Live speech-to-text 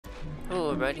Hello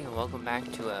everybody and welcome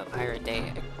back to a Pirate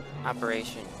Day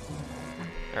Operation,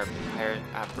 or Pirate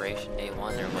Operation Day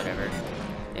 1 or whatever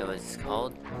it was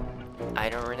called. I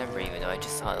don't remember even though I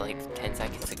just saw it like 10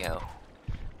 seconds ago.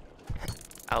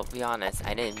 I'll be honest,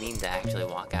 I didn't mean to actually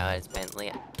walk out as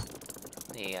Bentley.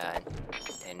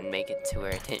 Didn't make it to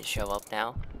where it didn't show up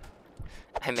now.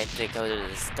 I meant to go to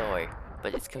the store,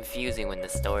 but it's confusing when the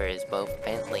store is both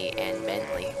Bentley and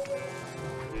Bentley.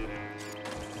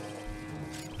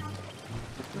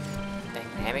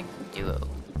 Dynamic duo.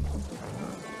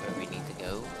 Where we need to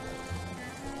go?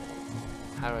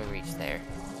 How do I reach there?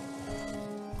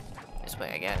 This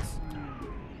way, I guess.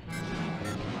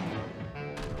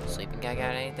 Sleeping guy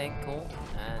got anything cool?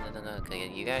 No. Okay,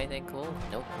 you got anything cool?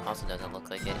 Nope. Also doesn't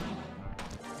look like it.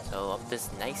 So up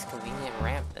this nice convenient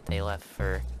ramp that they left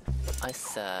for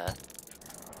us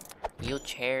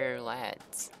wheelchair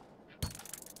lads.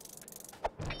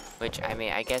 Which, I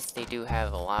mean, I guess they do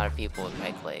have a lot of people with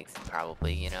peg legs,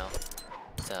 probably, you know.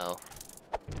 So,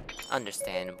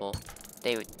 understandable.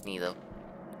 They would need a,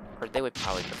 or they would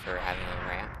probably prefer having a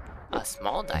ramp. A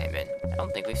small diamond? I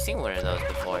don't think we've seen one of those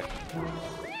before.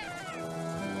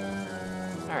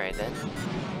 Alright then.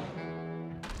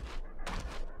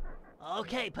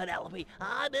 Okay, Penelope,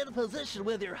 I'm in position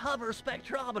with your hover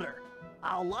spectrometer.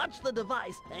 I'll launch the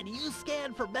device, and you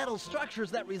scan for metal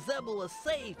structures that resemble a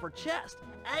safe or chest.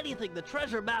 Anything the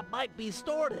treasure map might be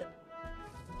stored in.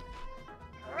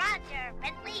 Roger,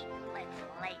 Bentley. Let's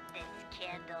light this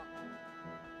candle.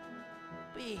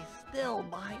 Be still,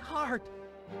 my heart.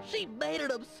 She made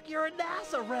an obscure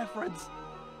NASA reference.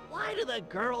 Why do the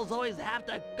girls always have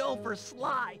to go for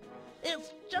Sly?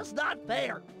 It's just not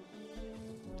fair.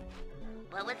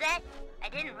 What was that? I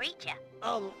didn't reach you.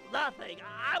 Oh, nothing.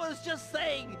 I was just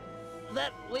saying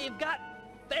that we've got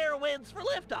fair winds for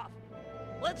liftoff.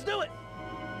 Let's do it.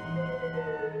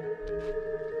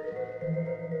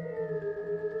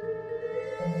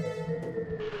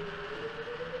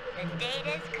 The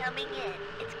data's coming in.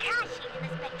 It's caching in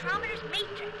the spectrometer's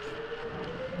matrix.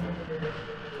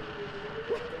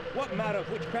 What manner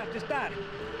of witchcraft is that?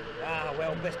 Ah,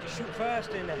 well, best to shoot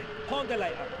first and ponder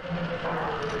later.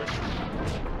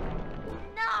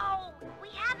 No! We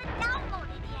haven't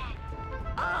downloaded yet.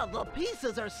 Ah, the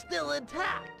pieces are still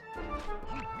intact.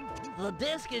 The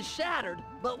disk is shattered,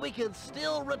 but we can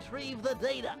still retrieve the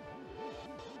data.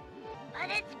 But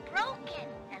it's broken,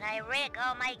 and I rig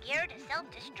all my gear to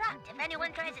self-destruct if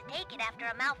anyone tries to take it after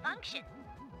a malfunction.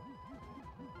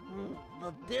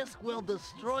 The disk will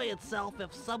destroy itself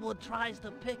if someone tries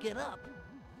to pick it up.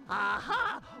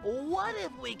 Aha! What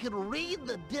if we could read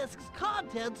the disk's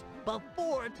contents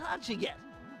before touching it?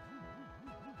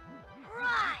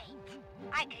 Right!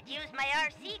 I could use my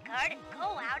RC card and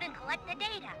go out and collect the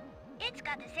data. It's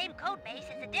got the same code base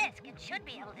as the disk and should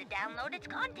be able to download its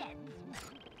contents.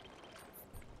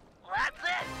 That's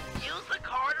it! Use the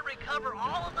card to recover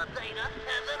all of the data,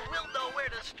 and then we'll know where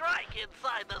to strike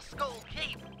inside the Skull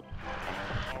Keep.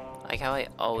 Like how I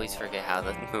always forget how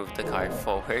to move the card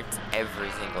forward every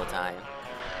single time.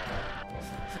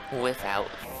 Without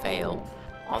fail.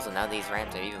 Also, now these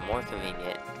ramps are even more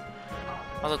convenient.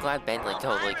 Also, glad Bentley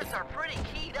totally could... are pretty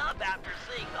keyed up after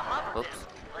seeing the hover disk.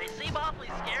 They seem awfully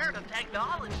scared of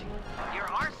technology. Your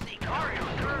RC car is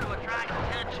sure to attract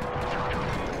attention.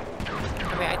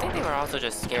 I mean, I think they were also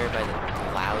just scared by the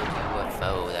loud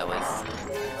UFO that was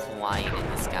flying in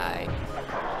the sky.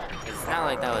 It's not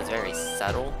like that was very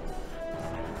subtle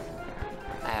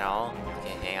at all.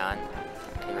 Okay, hang on.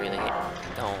 I really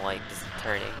don't like this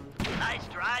turning. Nice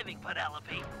driving,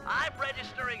 Penelope. I'm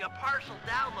registering a partial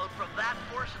download from that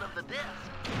portion of the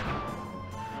disk.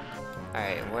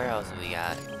 Alright, where else do we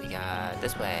got? We got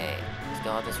this way. Let's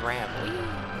go up this ramp. Whee!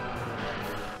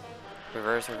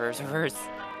 Reverse, reverse, reverse.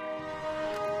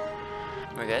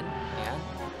 We're good? Yeah?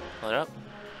 Hold up.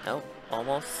 Nope.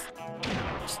 Almost.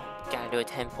 Just gotta do a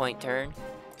 10-point turn.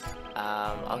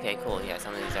 Okay, cool. Yeah,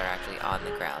 some of these are actually on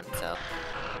the ground, so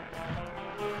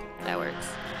that works.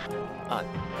 Oh,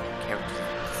 camera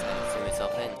just zoom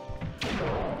itself in.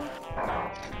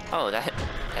 Oh, that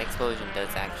explosion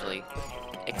does actually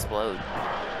explode.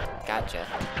 Gotcha.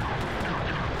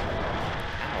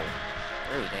 Ow.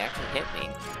 Ooh, they actually hit me.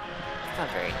 That's not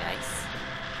very nice.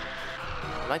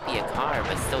 It might be a car,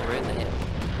 but still rude to hit a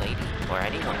lady, or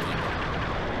anyone even.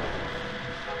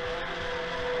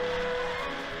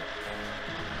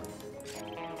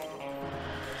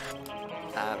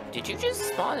 Did you just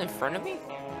spawn in front of me?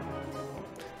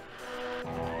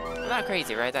 I'm not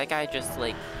crazy, right? That guy just,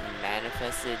 like,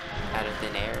 manifested out of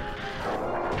thin air.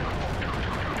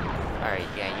 Alright,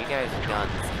 yeah, you guys with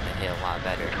guns seem to hit a lot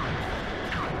better.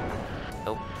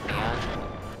 Oh, hang on.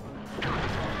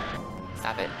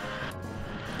 Stop it.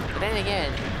 But then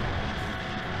again,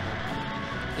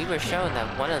 we were shown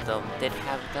that one of them did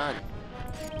have a gun,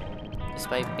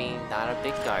 despite being not a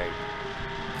big guard.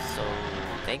 So,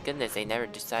 thank goodness they never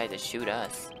decided to shoot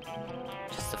us.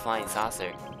 Just the flying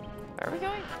saucer. Where are we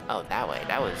going? Oh, that way.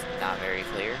 That was not very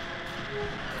clear.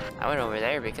 I went over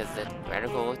there because the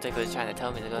reticle looked like it was trying to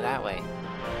tell me to go that way.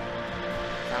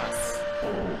 Promise.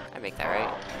 I make that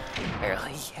right?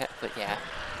 Barely, yeah, but yeah.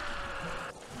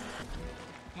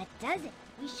 That does it.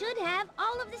 We should have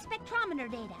all of the spectrometer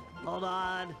data. Hold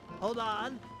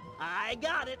on. I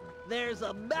got it. There's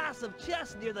a massive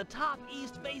chest near the top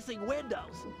east-facing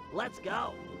windows. Let's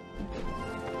go.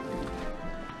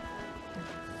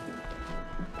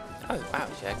 Oh, wow,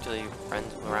 she actually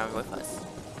runs around with us.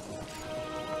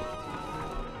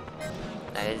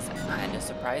 That is kind of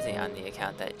surprising on the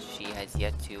account that she has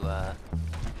yet to,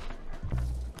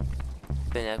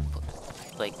 been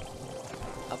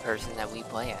a person that we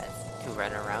play as, to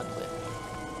run around with.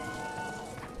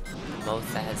 The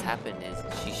most that has happened is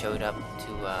she showed up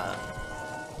to,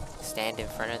 stand in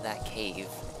front of that cave.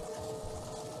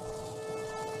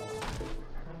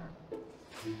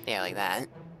 Yeah, like that.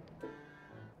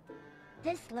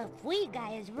 This LaFouille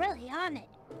guy is really on it.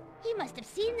 He must have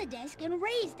seen the disc and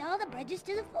raised all the bridges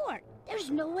to the fort. There's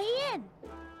no way in.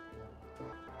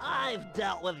 I've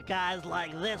dealt with guys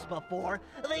like this before.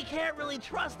 They can't really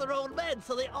trust their own men,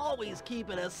 so they always keep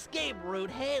an escape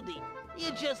route handy.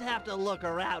 You just have to look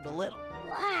around a little.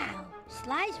 Wow,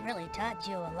 Sly's really taught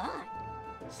you a lot.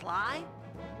 Sly?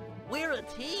 We're a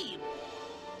team.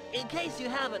 In case you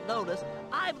haven't noticed,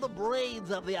 I'm the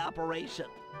brains of the operation.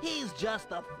 He's just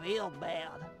the field man.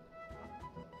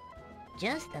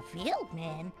 Just the field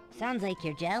man? Sounds like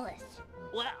you're jealous.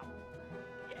 Well,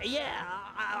 yeah,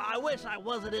 I wish I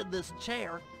wasn't in this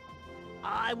chair.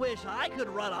 I wish I could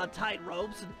run on tight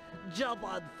ropes and jump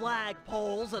on flag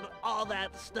poles and all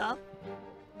that stuff.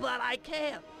 But I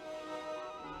can't.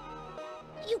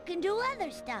 You can do other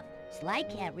stuff. Sly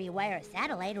can't rewire a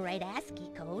satellite or write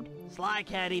ASCII code. Sly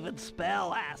can't even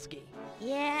spell ASCII.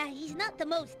 Yeah, he's not the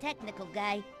most technical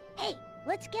guy. Hey,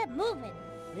 let's get moving.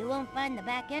 We won't find the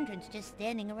back entrance just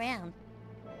standing around.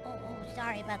 Oh,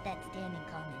 sorry about that standing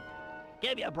comment.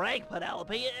 Give me a break,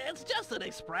 Penelope. It's just an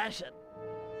expression.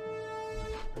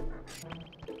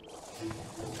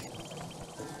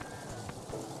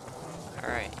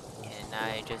 Alright, and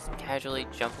I just casually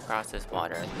jump across this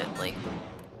water, admittedly.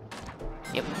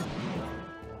 Yep.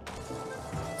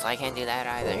 So I can't do that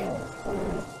either.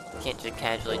 Can't just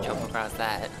casually jump across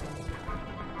that.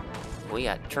 We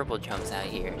got triple jumps out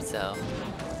here, so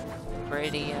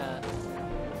pretty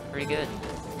good.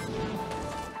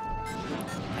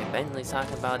 Like Bentley's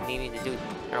talking about needing to do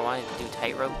or wanting to do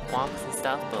tightrope walks and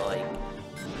stuff, but like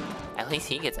at least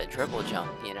he gets a triple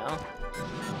jump, you know?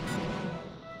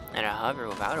 And a hover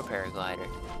without a paraglider.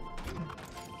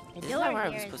 The door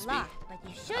here is locked, but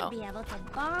you should be able to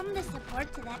bomb the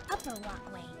supports of that upper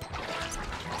walkway.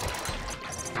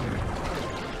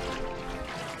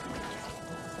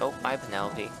 Oh, bye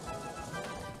Penelope.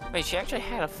 Wait, she actually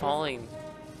had a falling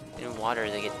in water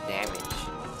to get damage.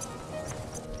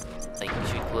 Like,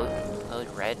 she glowed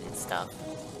red and stuff.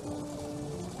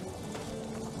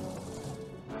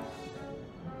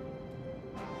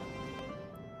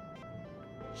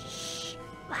 Shh!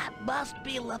 That must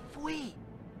be LaFouille.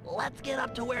 Let's get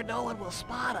up to where no one will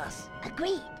spot us.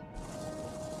 Agreed.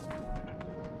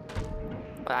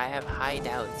 But I have high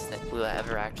doubts that we'll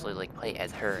ever actually, like, play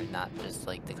as her and not just,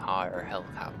 like, the car or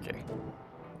helicopter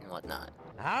and whatnot.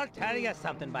 I'll tell you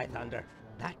something, by thunder.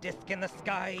 That disc in the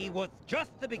sky was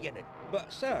just the beginning.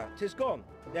 But, sir, 'tis gone.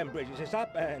 Them bridges is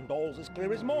up and all's as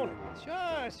clear as morning.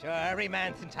 Sure, every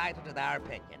man's entitled to their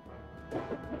opinion.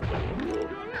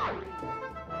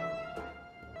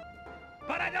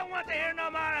 But I don't want to hear no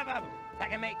more of them.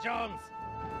 Second Mate Jones.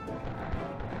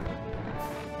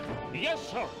 Yes,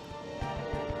 sir.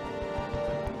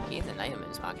 He has an item in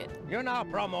his pocket. You're now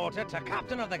promoted to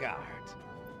Captain of the Guard.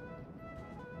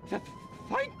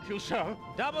 Thank you, sir.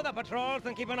 Double the patrols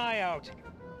and keep an eye out.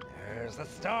 There's the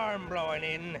storm blowing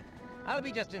in. I'll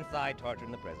be just inside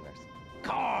torturing the prisoners.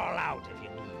 Call out if you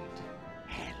need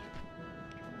help.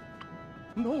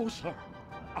 No, sir.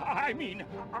 I mean,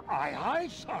 aye,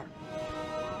 sir.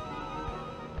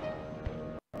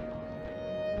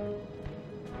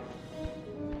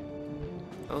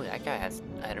 Oh, that guy has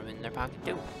an item in their pocket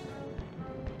too.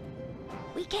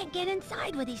 We can't get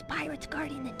inside with these pirates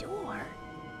guarding the door.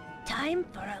 Time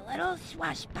for a little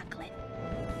swashbuckling.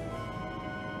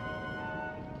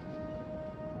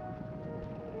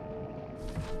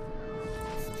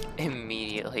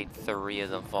 Immediately, 3 of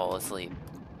them fall asleep.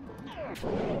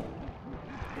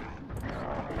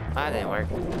 That didn't work.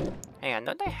 Hang on,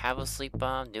 don't they have a sleep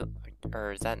bomb?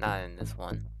 Or is that not in this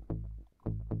one?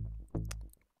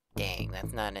 Dang,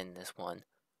 that's not in this one.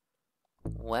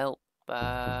 Well,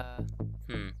 Oh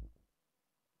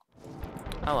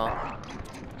well.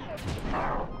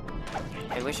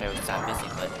 I wish I would stop missing,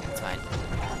 but it's fine.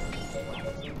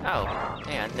 Oh,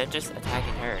 hang on, they're just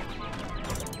attacking her.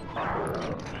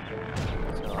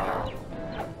 So,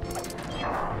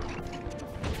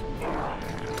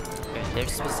 if they're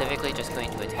specifically just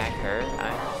going to attack her,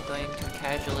 I'm just going to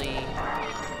casually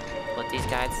put these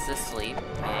guys to sleep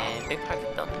and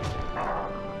pickpocket them.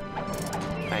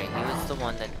 Alright, he was the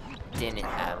one that didn't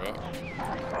have it.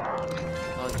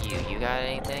 Oh, you got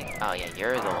anything? Oh yeah,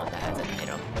 you're the one that has an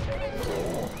item.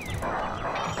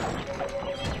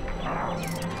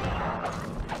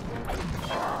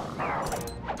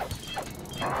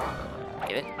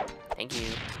 Give it. Thank you.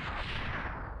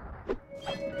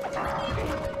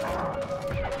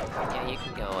 Yeah, you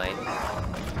can go away.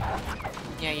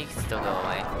 Yeah, you can still go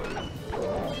away.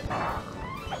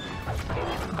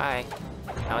 Bye.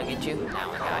 Now I get you?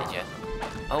 Now I got you.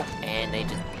 Oh, and they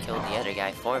just killed the other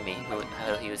guy for me, who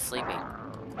he was sleeping.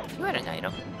 You had an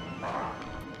item.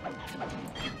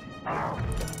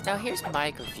 Now here's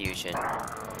my confusion.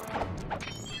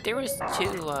 There was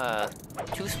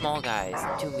two small guys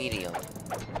and two medium.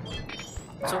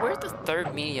 So where did the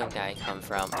third medium guy come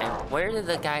from? And where did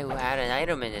the guy who had an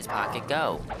item in his pocket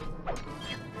go?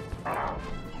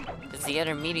 Because the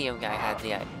other medium guy had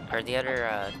the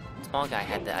other small guy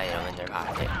had the item in their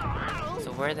pocket.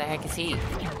 So where the heck is he?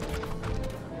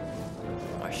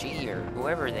 Or she, or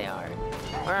whoever they are.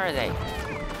 Where are they?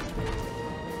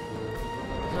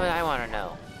 That's what I want to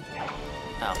know.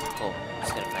 Oh, cool. I'm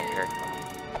just gonna find her.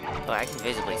 Oh, I can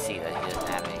visibly see that he doesn't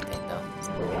have anything, though.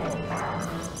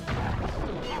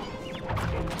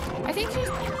 I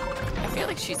feel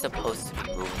like she's supposed to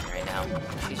be moving right now.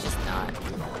 She's just not.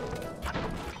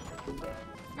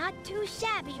 Not too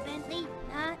shabby, Bentley.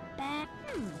 Not bad.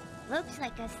 Looks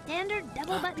like a standard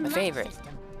double-button lock favorite.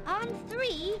 system. On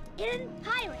 3 in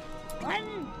pirate.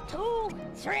 1, 2,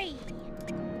 3.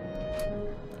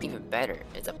 Even better,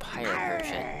 it's a pirate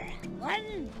version.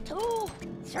 1, 2,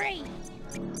 3.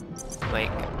 Wait,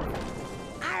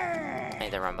 Arr. I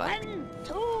hit the wrong button. 1,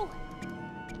 2,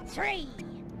 3.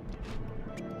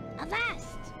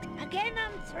 Avast. Again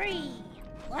on 3.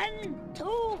 1,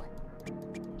 2,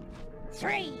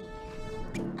 3.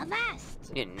 Avast.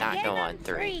 You did not Again go on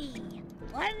 3.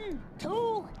 1,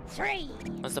 2, 3.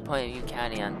 What's the point of you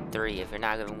counting on 3 if you're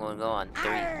not even going to go on 3?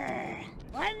 Arr.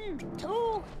 1,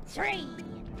 2, 3.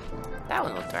 That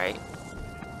one looked right.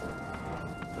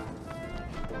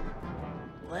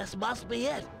 This must be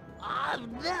it. I've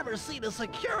never seen a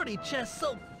security chest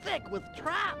so thick with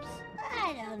traps.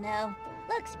 I don't know.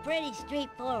 Looks pretty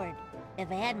straightforward.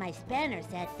 If I had my spanner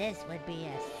set, this would be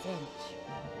a cinch.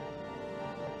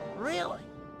 Really?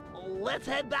 Let's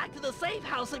head back to the safe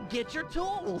house and get your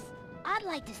tools. I'd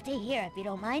like to stay here if you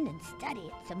don't mind and study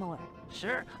it some more.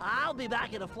 Sure, I'll be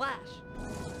back in a flash.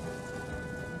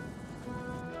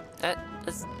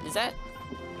 Is that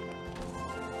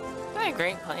a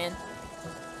great plan?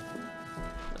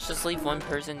 Let's just leave one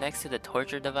person next to the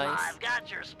torture device. I've got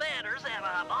your spanners and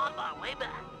I'm on my way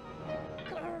back.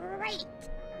 Great!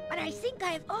 But I think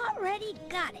I've already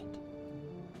got it.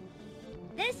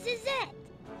 This is it!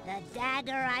 The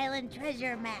Dagger Island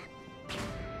treasure map.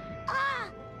 Ah!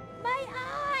 My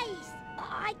eyes!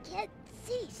 I can't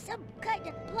see. Some kind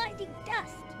of blinding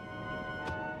dust.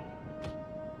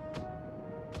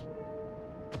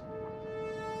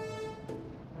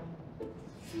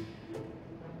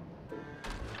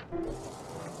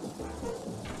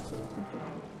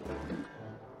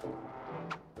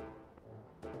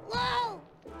 Whoa!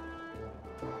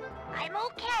 I'm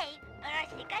okay, but I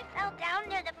think I fell down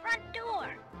near the front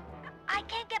door. I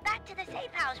can't get back to the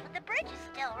safe house with the bridge is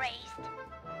still raised.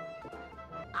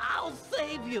 I'll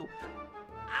save you.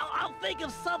 I'll think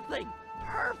of something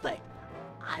perfect.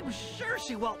 I'm sure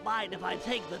she won't mind if I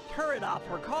take the turret off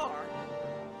her car.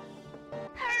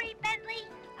 Hurry, Bentley.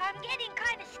 I'm getting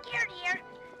kind of scared here.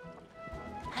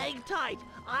 Hang tight.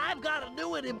 I've got a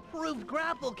new and improved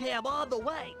grapple cam on the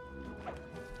way.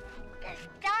 This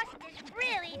dust is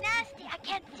really nasty. I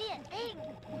can't see a thing.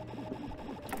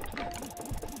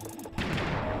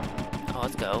 Oh,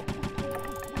 let's go.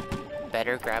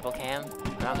 Better grapple cam?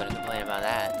 I'm not gonna complain about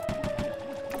that.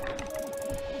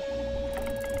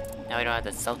 Now we don't have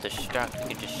to self-destruct, we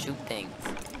can just shoot things.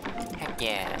 Heck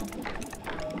yeah.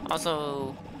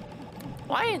 Also,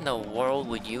 why in the world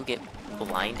would you get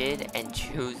blinded and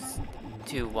choose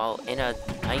to, while in a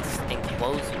nice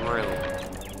enclosed room,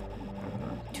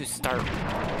 to start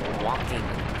walking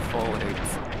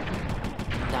forwards.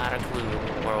 Not a clue in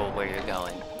the world where you're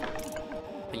going.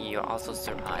 But you're also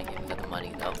surviving for the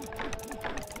money, though.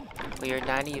 But you're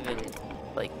not even,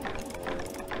 like,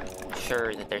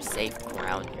 sure that there's safe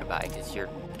ground nearby, because you're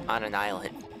on an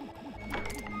island.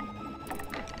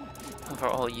 For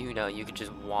all you know, you could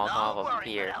just walk off up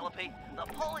here. Penelope. The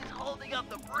pulleys holding up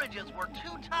the bridges were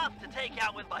too tough to take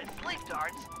out with my sleep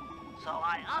darts. So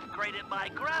I upgraded my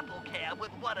grapple cam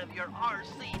with one of your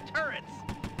RC turrets.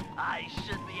 I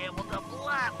should be able to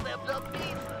blast them to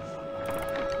pieces.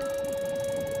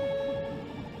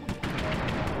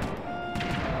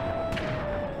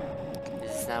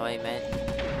 Is this not what he meant?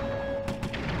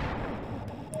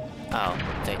 Oh,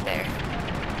 it's right there.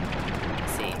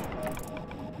 Let's see.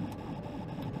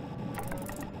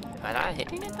 Am I not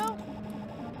hitting it though?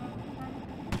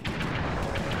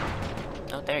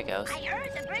 Oh, there it goes. I heard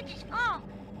the bridge is full,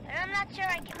 but I'm not sure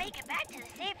I can make it back to the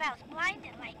safe house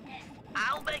blinded like this.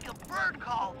 I'll make a bird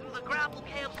call through the grapple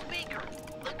cam speaker.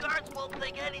 The guards won't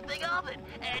think anything of it,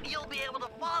 and you'll be able to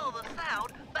follow the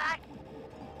sound back.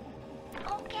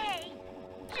 Okay.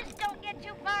 Just don't get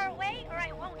too far away or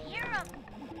I won't hear them.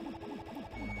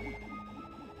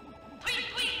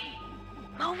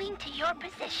 Moving to your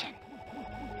position.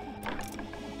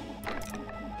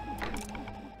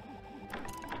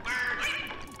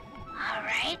 All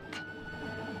right.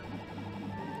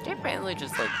 They're apparently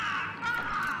just like...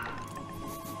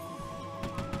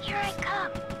 Here I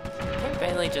come. Can't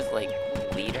Bentley just like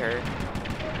lead her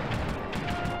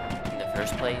in the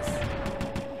first place?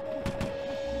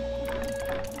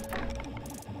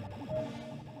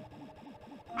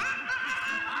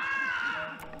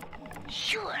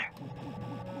 Sure.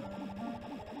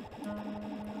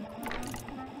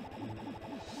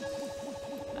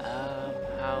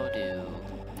 How do?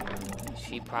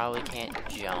 She probably can't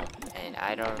jump, and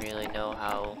I don't really know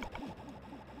how.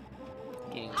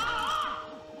 Getting...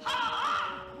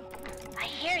 I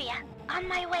hear ya. On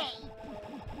my way.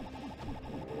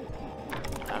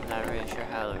 I'm not really sure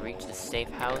how to reach the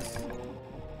safe house.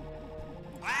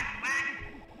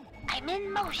 I'm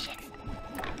in motion.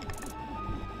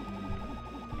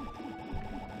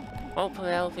 Well,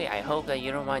 Penelope, I hope that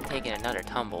you don't mind taking another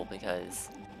tumble, because...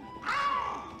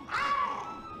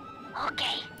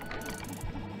 Okay.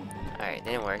 Alright,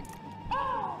 didn't work.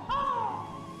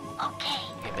 Okay.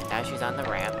 Okay, but now she's on the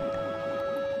ramp.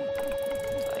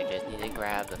 So I just need to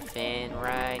grab the fin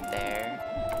right there.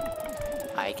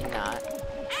 I cannot.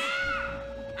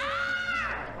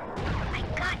 I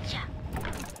gotcha.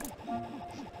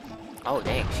 Oh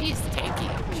dang, she's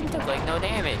tanky. She took like no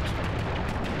damage.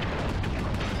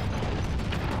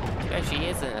 Yeah, she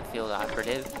isn't a field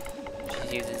operative.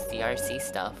 She uses the RC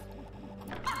stuff.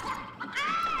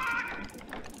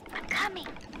 I'm coming.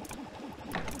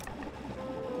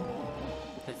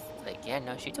 Like, yeah,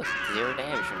 no, she took 0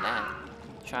 damage from that.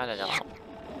 Not at all.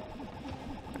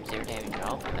 0 damage at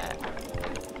all from that.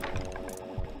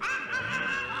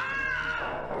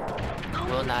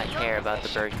 Will not care about the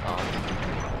bird call.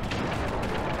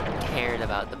 Cared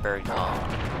about the bird call.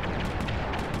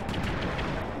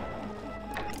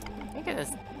 Thank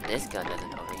goodness this gun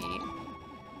doesn't overheat.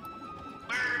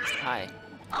 Hi.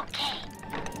 Okay.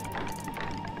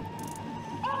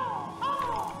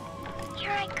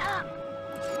 Here I come.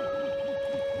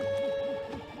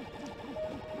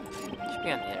 Should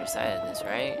be on the other side of this,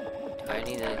 right? Do I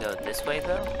need to go this way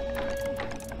though?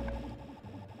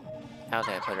 I don't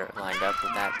think I put her lined up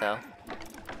with that though.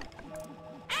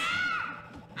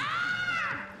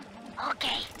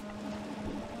 Okay.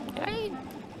 Can I?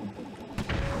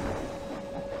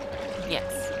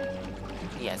 Yes.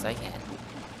 Yes, I can.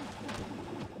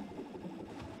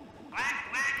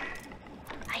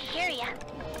 I hear ya.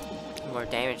 More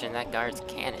damage than that guard's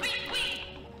cannon.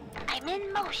 I'm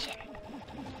in motion.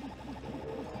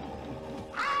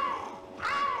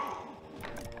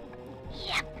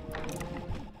 Yep.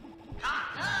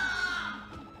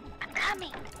 I'm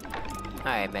coming.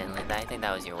 Alright, Bentley, I think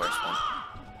that was your worst one.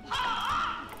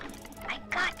 I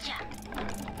gotcha.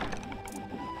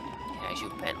 Can I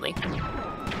shoot Bentley?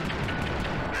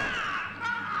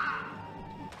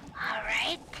 All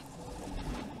right.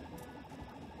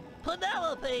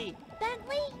 Penelope!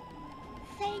 Bentley?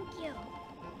 Thank you.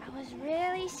 I was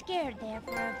really scared there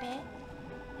for a bit.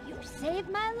 You saved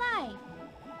my life.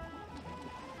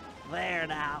 There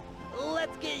now.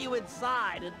 Let's get you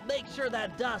inside and make sure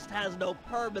that dust has no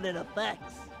permanent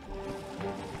effects.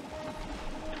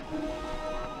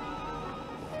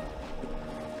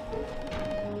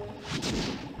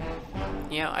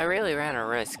 You know, I really ran a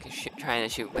risk trying to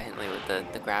shoot Bentley with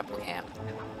the grapple cam.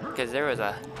 Because there was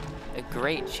a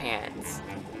great chance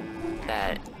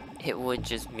that it would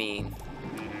just mean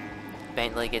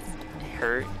Bentley gets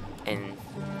hurt and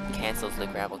cancels the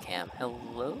grapple cam.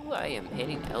 Hello, I am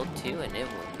hitting L2 and it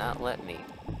will not let me.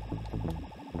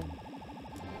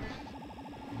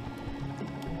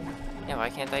 Yeah, why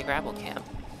can't I grapple cam?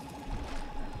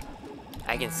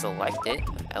 I can select it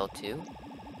with L2.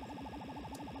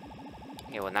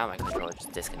 Okay, well now my controller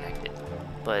just disconnected.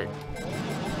 But,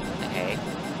 okay.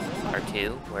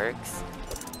 R2 works.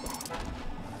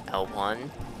 L1.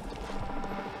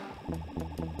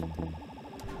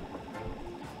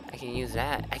 I can use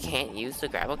that. I can't use the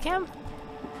grapple cam?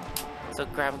 So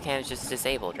grapple cam is just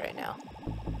disabled right now.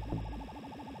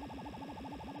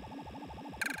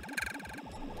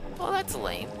 Well, that's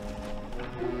lame.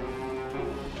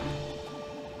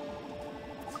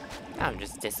 I'm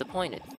just disappointed.